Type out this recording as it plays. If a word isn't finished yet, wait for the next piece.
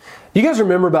You guys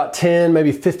remember about 10,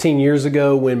 maybe 15 years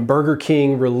ago when Burger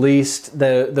King released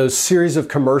those series of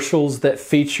commercials that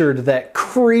featured that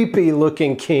creepy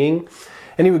looking king?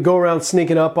 And he would go around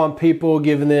sneaking up on people,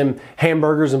 giving them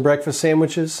hamburgers and breakfast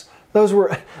sandwiches.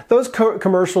 Those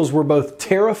commercials were both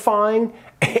terrifying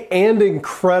and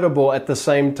incredible at the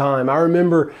same time. I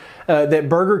remember that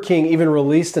Burger King even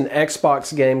released an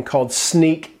Xbox game called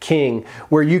Sneak King,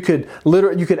 where you could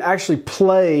actually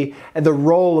play the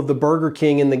role of the Burger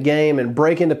King in the game and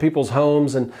break into people's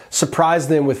homes and surprise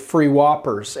them with free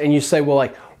Whoppers. And you say, well,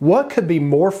 like, what could be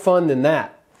more fun than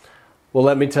that? Well,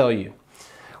 let me tell you.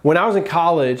 When I was in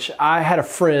college, I had a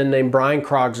friend named Brian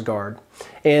Krogsgard.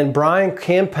 And Brian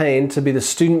campaigned to be the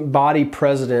student body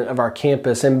president of our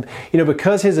campus. And,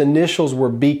 because his initials were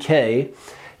BK,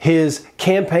 his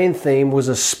campaign theme was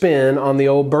a spin on the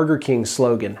old Burger King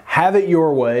slogan, "Have it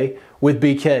your way with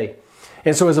BK."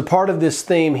 And so as a part of this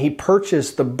theme, he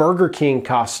purchased the Burger King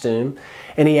costume,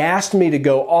 and he asked me to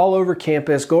go all over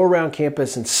campus, go around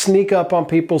campus and sneak up on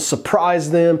people,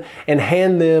 surprise them, and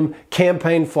hand them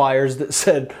campaign flyers that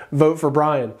said, "Vote for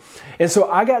Brian." And so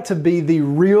I got to be the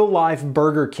real life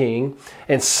Burger King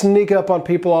and sneak up on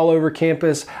people all over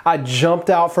campus. I jumped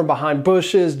out from behind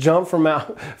bushes, jumped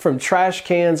from trash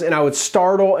cans, and I would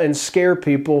startle and scare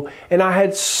people. And I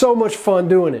had so much fun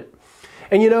doing it.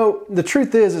 And the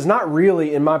truth is, it's not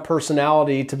really in my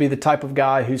personality to be the type of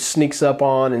guy who sneaks up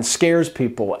on and scares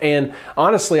people. And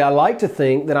honestly, I like to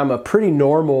think that I'm a pretty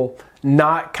normal,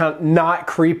 not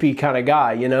creepy kind of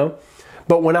guy,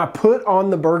 But when I put on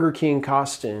the Burger King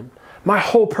costume, my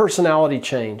whole personality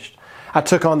changed. I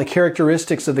took on the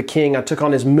characteristics of the king. I took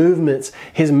on his movements,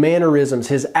 his mannerisms,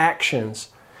 his actions.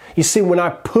 You see, when I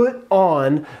put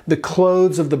on the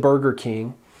clothes of the Burger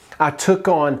King, I took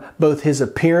on both his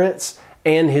appearance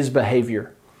and his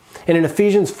behavior. And in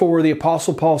Ephesians 4, the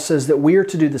Apostle Paul says that we are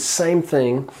to do the same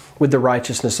thing with the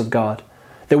righteousness of God.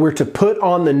 That we're to put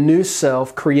on the new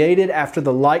self created after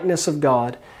the likeness of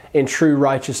God in true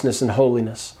righteousness and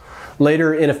holiness.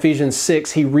 Later in Ephesians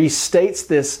 6, he restates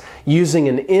this using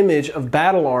an image of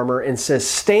battle armor and says,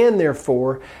 "Stand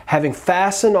therefore, having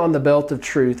fastened on the belt of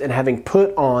truth and having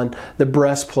put on the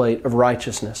breastplate of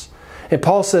righteousness." And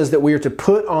Paul says that we are to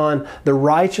put on the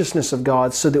righteousness of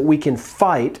God so that we can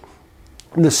fight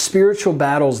the spiritual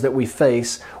battles that we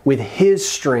face with His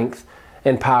strength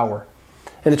and power.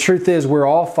 And the truth is, we're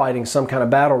all fighting some kind of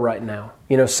battle right now.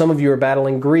 Some of you are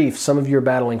battling grief. Some of you are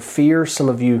battling fear. Some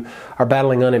of you are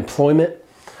battling unemployment.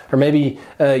 Or maybe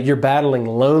you're battling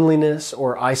loneliness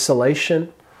or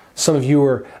isolation. Some of you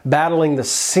are battling the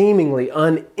seemingly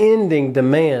unending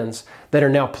demands that are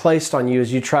now placed on you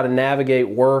as you try to navigate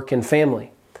work and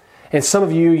family. And some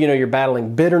of you, you're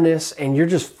battling bitterness and you're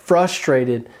just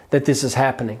frustrated that this is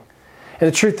happening. And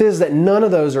the truth is that none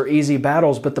of those are easy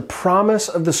battles, but the promise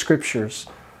of the Scriptures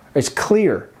is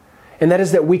clear. And that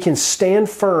is that we can stand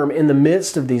firm in the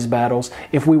midst of these battles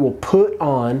if we will put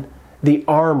on the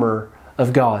armor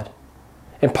of God.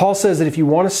 And Paul says that if you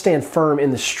want to stand firm in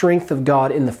the strength of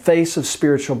God in the face of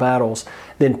spiritual battles,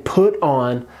 then put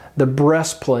on the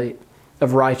breastplate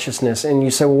of righteousness. And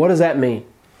you say, well, what does that mean?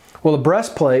 Well, the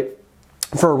breastplate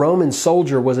for a Roman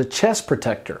soldier was a chest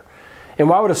protector. And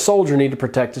why would a soldier need to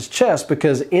protect his chest?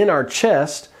 Because in our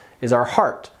chest is our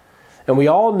heart. And we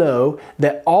all know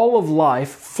that all of life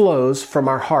flows from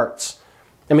our hearts.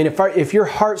 I mean, if your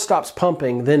heart stops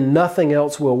pumping, then nothing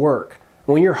else will work.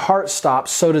 When your heart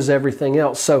stops, so does everything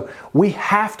else. So we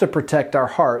have to protect our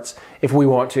hearts if we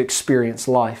want to experience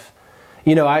life.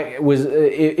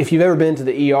 If you've ever been to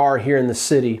the ER here in the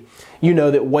city, you know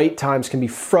that wait times can be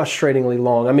frustratingly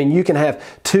long. I mean, you can have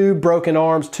 2 broken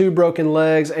arms, 2 broken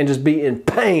legs, and just be in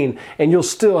pain, and you'll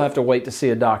still have to wait to see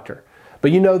a doctor. But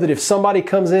you know that if somebody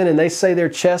comes in and they say their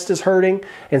chest is hurting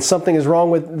and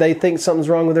they think something's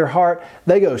wrong with their heart,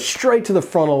 they go straight to the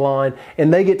front of the line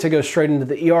and they get to go straight into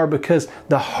the ER because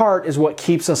the heart is what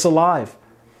keeps us alive.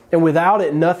 And without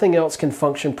it, nothing else can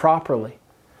function properly.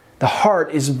 The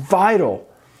heart is vital.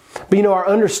 But our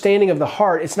understanding of the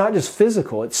heart, it's not just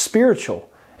physical, it's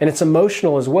spiritual and it's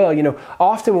emotional as well.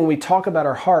 Often when we talk about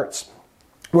our hearts,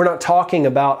 we're not talking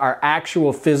about our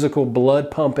actual physical blood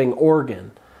pumping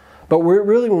organ. But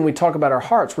when we talk about our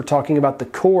hearts, we're talking about the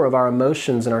core of our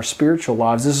emotions and our spiritual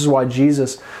lives. This is why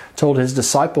Jesus told His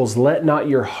disciples, "Let not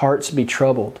your hearts be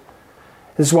troubled."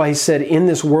 This is why He said, "In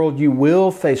this world you will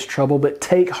face trouble, but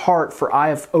take heart, for I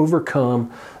have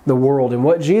overcome the world." And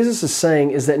what Jesus is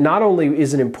saying is that not only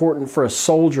is it important for a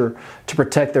soldier to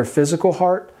protect their physical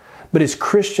heart, but as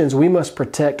Christians we must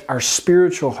protect our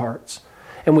spiritual hearts.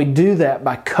 And we do that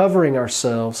by covering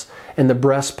ourselves in the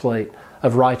breastplate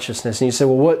of righteousness. And you say,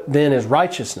 well, what then is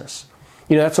righteousness?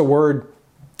 That's a word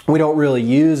we don't really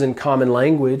use in common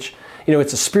language.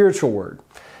 It's a spiritual word.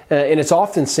 And it's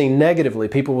often seen negatively.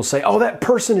 People will say, oh, that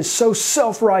person is so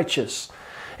self-righteous.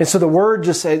 And so the word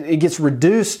it gets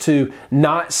reduced to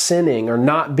not sinning or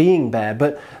not being bad.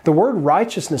 But the word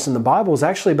righteousness in the Bible is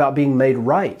actually about being made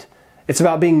right. It's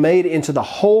about being made into the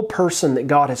whole person that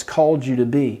God has called you to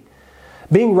be.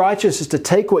 Being righteous is to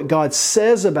take what God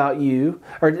says about you,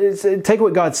 or take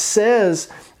what God says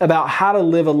about how to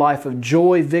live a life of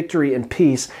joy, victory, and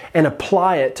peace, and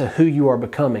apply it to who you are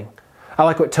becoming. I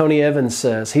like what Tony Evans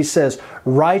says. He says,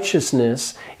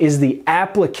 righteousness is the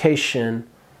application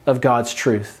of God's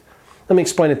truth. Let me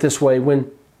explain it this way. When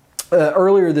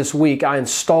earlier this week, I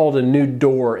installed a new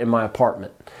door in my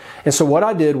apartment. And so what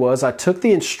I did was I took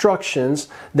the instructions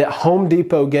that Home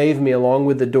Depot gave me along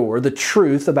with the door, the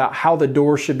truth about how the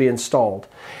door should be installed.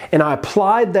 And I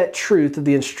applied that truth of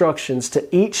the instructions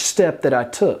to each step that I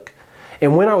took.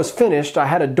 And when I was finished, I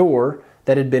had a door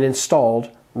that had been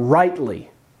installed rightly.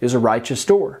 It was a righteous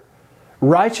door.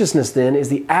 Righteousness then is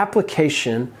the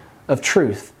application of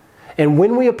truth. And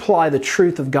when we apply the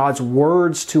truth of God's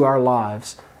words to our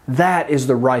lives, that is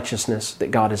the righteousness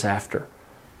that God is after.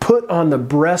 Put on the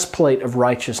breastplate of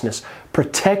righteousness.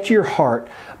 Protect your heart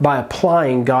by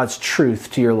applying God's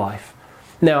truth to your life.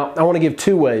 Now, I want to give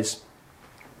 2 ways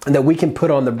that we can put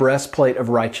on the breastplate of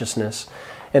righteousness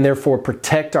and therefore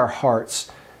protect our hearts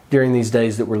during these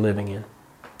days that we're living in.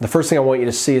 The first thing I want you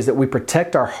to see is that we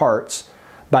protect our hearts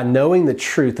by knowing the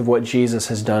truth of what Jesus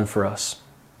has done for us.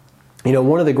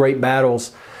 One of the great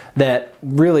battles that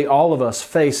really all of us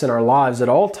face in our lives at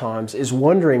all times is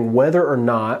wondering whether or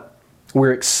not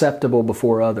we're acceptable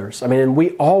before others. And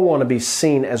we all want to be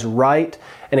seen as right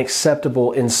and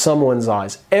acceptable in someone's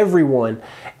eyes. Everyone,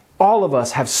 all of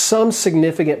us have some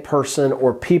significant person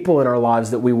or people in our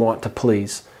lives that we want to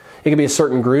please. It could be a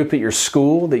certain group at your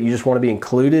school that you just want to be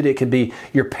included. It could be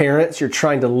your parents. You're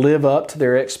trying to live up to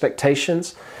their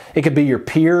expectations. It could be your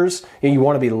peers. You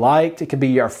want to be liked. It could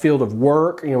be our field of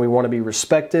work. We want to be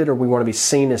respected or we want to be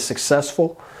seen as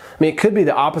successful. It could be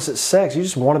the opposite sex. You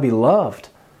just want to be loved.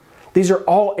 These are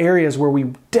all areas where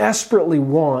we desperately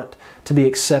want to be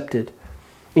accepted.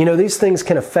 These things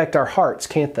can affect our hearts,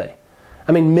 can't they?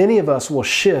 Many of us will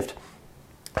shift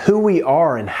who we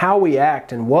are and how we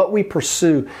act and what we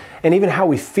pursue and even how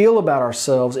we feel about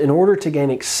ourselves in order to gain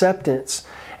acceptance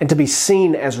and to be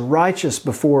seen as righteous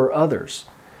before others.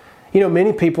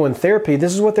 Many people in therapy,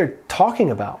 this is what they're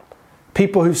talking about.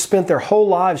 People who've spent their whole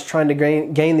lives trying to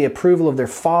gain the approval of their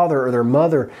father or their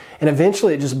mother, and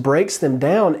eventually it just breaks them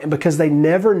down because they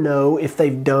never know if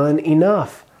they've done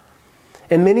enough.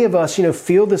 And many of us,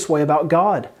 feel this way about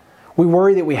God. We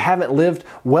worry that we haven't lived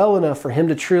well enough for Him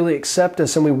to truly accept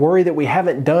us, and we worry that we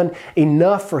haven't done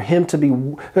enough for Him to be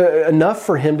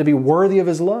worthy of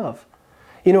His love.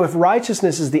 If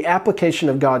righteousness is the application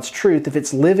of God's truth, if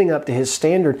it's living up to His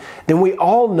standard, then we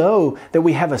all know that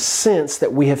we have a sense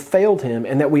that we have failed Him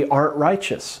and that we aren't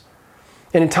righteous.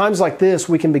 And in times like this,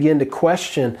 we can begin to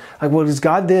question, does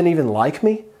God then even like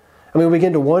me? We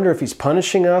begin to wonder if He's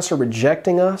punishing us or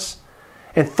rejecting us.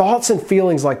 And thoughts and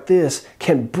feelings like this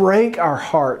can break our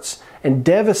hearts and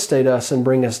devastate us and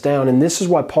bring us down. And this is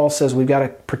why Paul says we've got to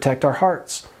protect our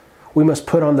hearts. We must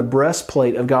put on the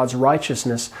breastplate of God's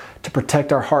righteousness to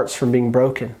protect our hearts from being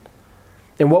broken.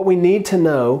 And what we need to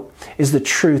know is the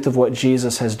truth of what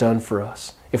Jesus has done for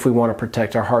us if we want to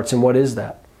protect our hearts. And what is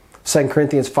that? 2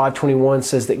 Corinthians 5:21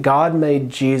 says that God made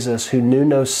Jesus, who knew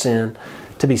no sin,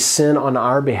 to be sin on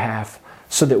our behalf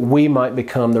so that we might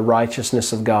become the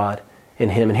righteousness of God in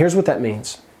Him. And here's what that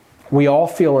means. We all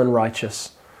feel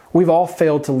unrighteous. We've all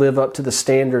failed to live up to the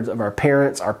standards of our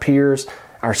parents, our peers,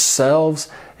 ourselves,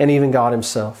 and even God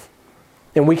Himself.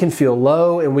 And we can feel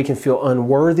low and we can feel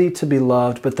unworthy to be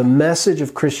loved, but the message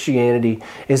of Christianity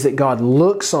is that God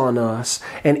looks on us,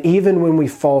 and even when we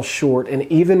fall short and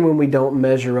even when we don't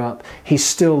measure up, He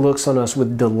still looks on us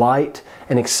with delight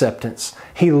and acceptance.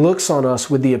 He looks on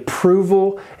us with the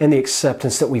approval and the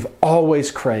acceptance that we've always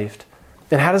craved.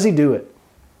 And how does He do it?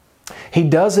 He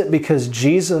does it because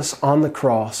Jesus on the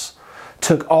cross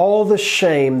took all the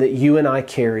shame that you and I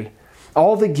carry,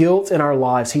 all the guilt in our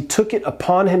lives. He took it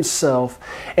upon Himself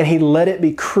and He let it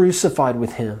be crucified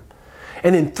with Him.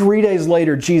 And then 3 days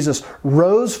later, Jesus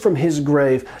rose from His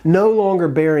grave, no longer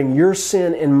bearing your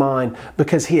sin and mine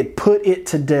because He had put it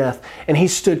to death, and He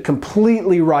stood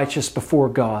completely righteous before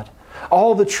God.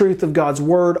 All the truth of God's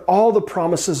Word, all the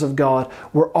promises of God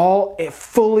were all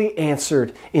fully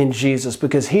answered in Jesus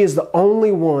because He is the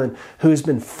only one who has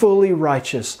been fully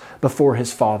righteous before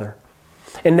His Father.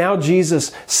 And now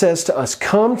Jesus says to us,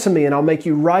 come to me and I'll make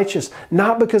you righteous,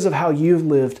 not because of how you've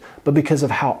lived, but because of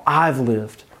how I've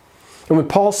lived. And when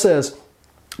Paul says,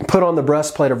 put on the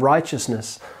breastplate of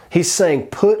righteousness, he's saying,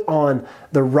 put on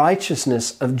the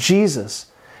righteousness of Jesus.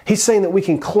 He's saying that we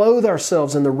can clothe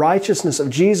ourselves in the righteousness of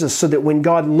Jesus so that when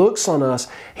God looks on us,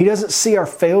 He doesn't see our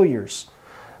failures,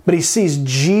 but He sees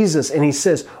Jesus and He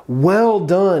says, well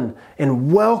done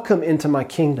and welcome into my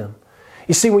kingdom.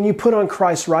 You see, when you put on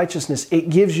Christ's righteousness, it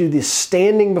gives you this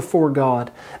standing before God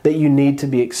that you need to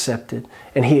be accepted,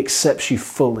 and He accepts you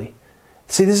fully.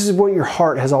 See, this is what your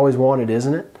heart has always wanted,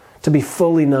 isn't it? To be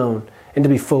fully known and to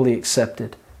be fully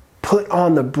accepted. Put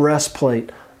on the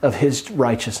breastplate of His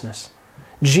righteousness.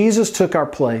 Jesus took our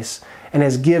place and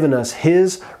has given us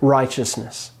His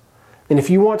righteousness. And if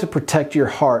you want to protect your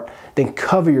heart, then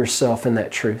cover yourself in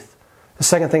that truth. The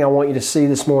second thing I want you to see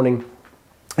this morning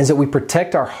is that we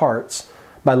protect our hearts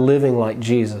by living like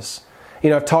Jesus. You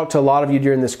know, I've talked to a lot of you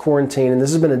during this quarantine, and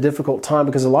this has been a difficult time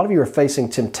because a lot of you are facing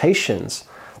temptations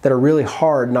that are really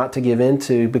hard not to give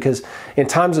into, because in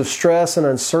times of stress and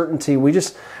uncertainty, we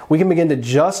can begin to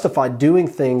justify doing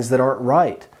things that aren't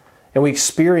right. And we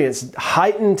experience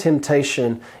heightened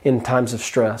temptation in times of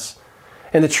stress.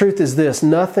 And the truth is this,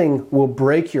 nothing will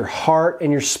break your heart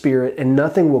and your spirit, and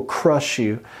nothing will crush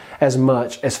you as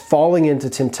much as falling into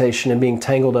temptation and being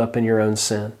tangled up in your own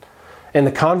sin. And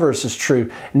the converse is true.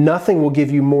 Nothing will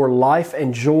give you more life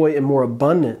and joy and more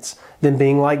abundance than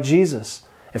being like Jesus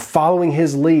and following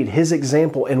His lead, His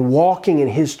example, and walking in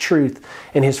His truth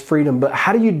and His freedom. But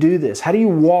how do you do this? How do you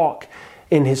walk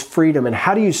in His freedom? And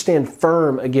how do you stand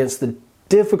firm against the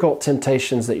difficult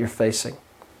temptations that you're facing?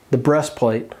 The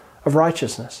breastplate of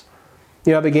righteousness.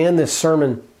 You know, I began this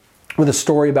sermon with a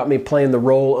story about me playing the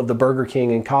role of the Burger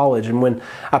King in college. And when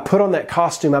I put on that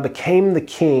costume, I became the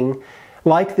king,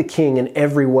 like the king in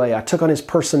every way. I took on his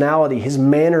personality, his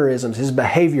mannerisms, his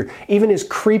behavior, even his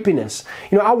creepiness.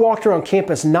 You know, I walked around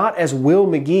campus not as Will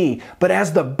McGee, but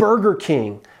as the Burger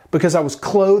King, because I was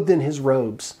clothed in his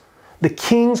robes. The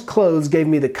king's clothes gave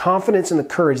me the confidence and the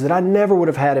courage that I never would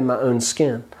have had in my own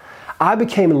skin. I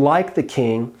became like the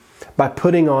king by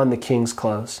putting on the king's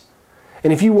clothes.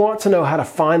 And if you want to know how to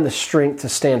find the strength to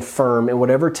stand firm in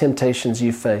whatever temptations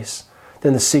you face,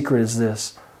 then the secret is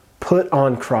this: put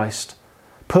on Christ.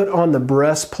 Put on the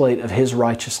breastplate of His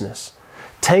righteousness.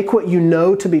 Take what you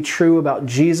know to be true about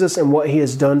Jesus and what He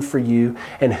has done for you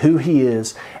and who He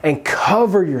is, and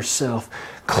cover yourself,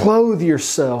 clothe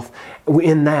yourself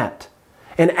in that.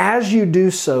 And as you do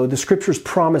so, the Scriptures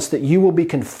promise that you will be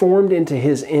conformed into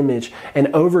His image, and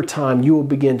over time you will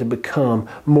begin to become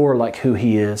more like who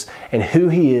He is. And who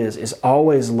He is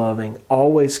always loving,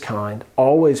 always kind,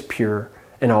 always pure,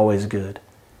 and always good.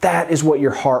 That is what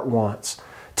your heart wants.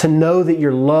 To know that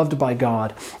you're loved by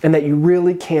God and that you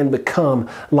really can become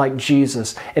like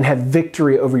Jesus and have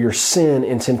victory over your sin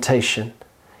and temptation.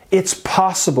 It's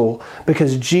possible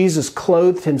because Jesus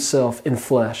clothed Himself in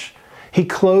flesh. He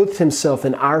clothed Himself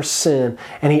in our sin,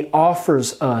 and He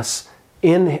offers us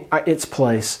in its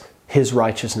place His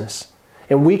righteousness.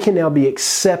 And we can now be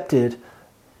accepted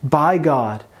by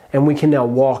God, and we can now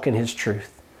walk in His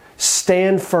truth.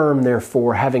 Stand firm,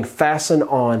 therefore, having fastened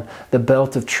on the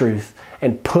belt of truth,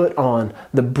 and put on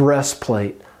the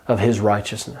breastplate of His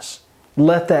righteousness.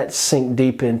 Let that sink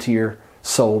deep into your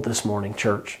soul this morning,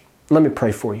 church. Let me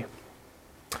pray for you.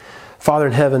 Father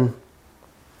in heaven,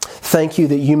 thank You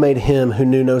that You made Him who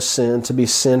knew no sin to be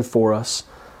sin for us,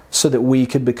 so that we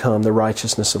could become the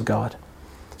righteousness of God,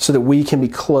 so that we can be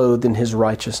clothed in His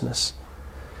righteousness.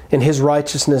 In His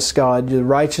righteousness, God, the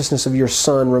righteousness of Your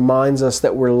Son reminds us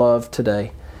that we're loved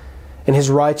today. And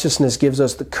His righteousness gives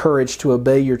us the courage to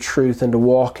obey Your truth and to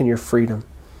walk in Your freedom.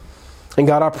 And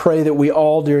God, I pray that we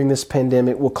all during this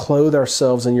pandemic will clothe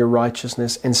ourselves in Your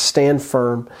righteousness and stand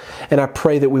firm. And I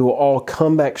pray that we will all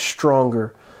come back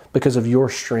stronger because of Your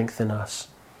strength in us.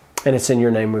 And it's in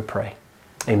Your name we pray.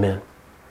 Amen.